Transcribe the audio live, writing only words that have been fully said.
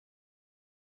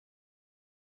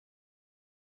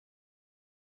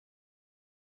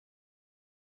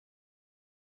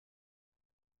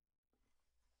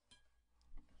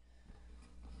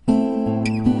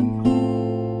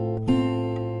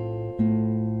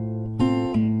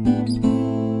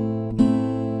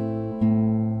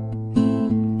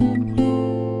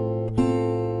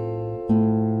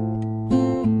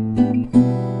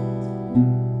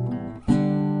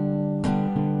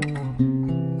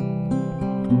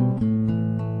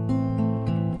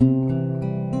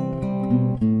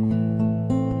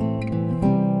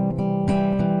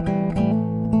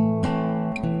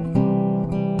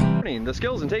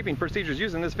skills and taping procedures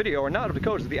used in this video are not of the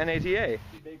codes of the NATA.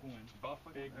 Big win. I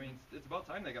mean, it's about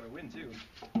time they got a win too.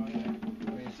 Oh, yeah.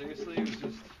 I mean, seriously, it was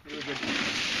just really good.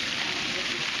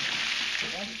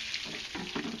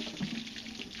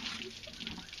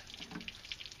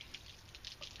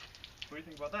 What do you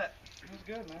think about that? It was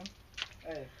good, man.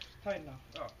 Hey, tighten up.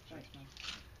 Oh, thanks, man.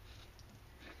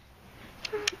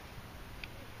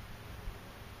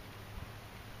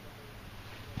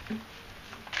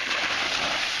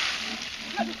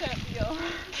 How does that feel?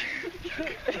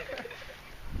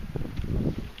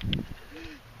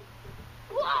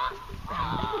 Oh,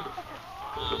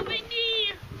 my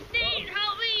knee! Nate,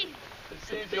 help me! It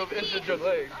seems you have injured your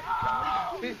leg.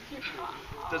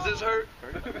 Does this hurt?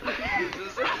 Does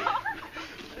this hurt?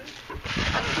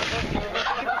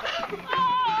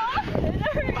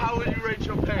 How would you rate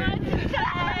your pain?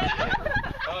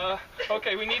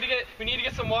 Okay, we need to get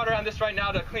some water on this right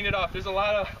now to clean it off. There's a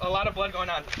lot of blood going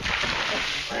on.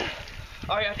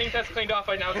 Alright, I think that's cleaned off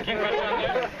right now. Keep pressure on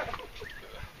there.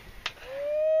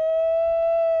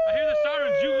 I hear the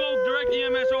sirens. You go direct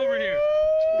EMS over here.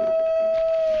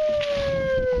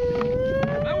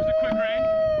 That was a quick rain.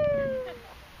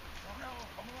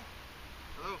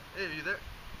 Hello? Hey, are you there?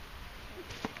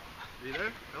 Are you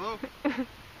there? Hello?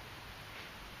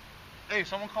 Hey,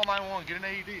 someone call 911. Get an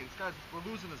AED. This guy's, we're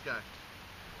losing this guy.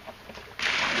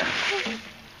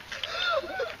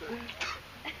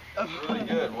 That's really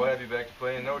good. We'll have you back to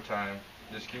play in no time.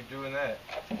 Just keep doing that.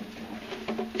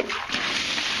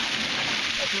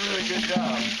 That's a really good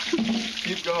job.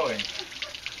 Keep going.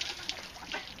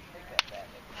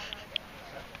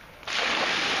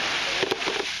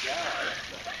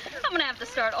 I'm gonna have to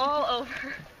start all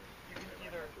over.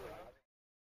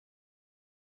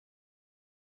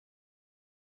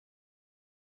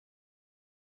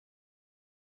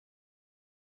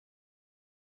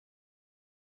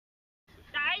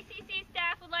 The ICC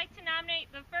staff would like to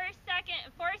nominate the first, second,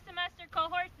 and fourth semester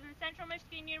cohorts in the Central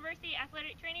Michigan University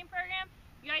Athletic Training Program.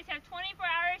 You guys have 24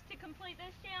 hours to complete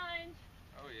this challenge.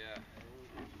 Oh yeah.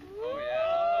 Oh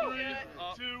yeah.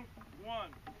 3, 2,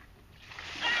 1.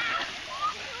 Ah!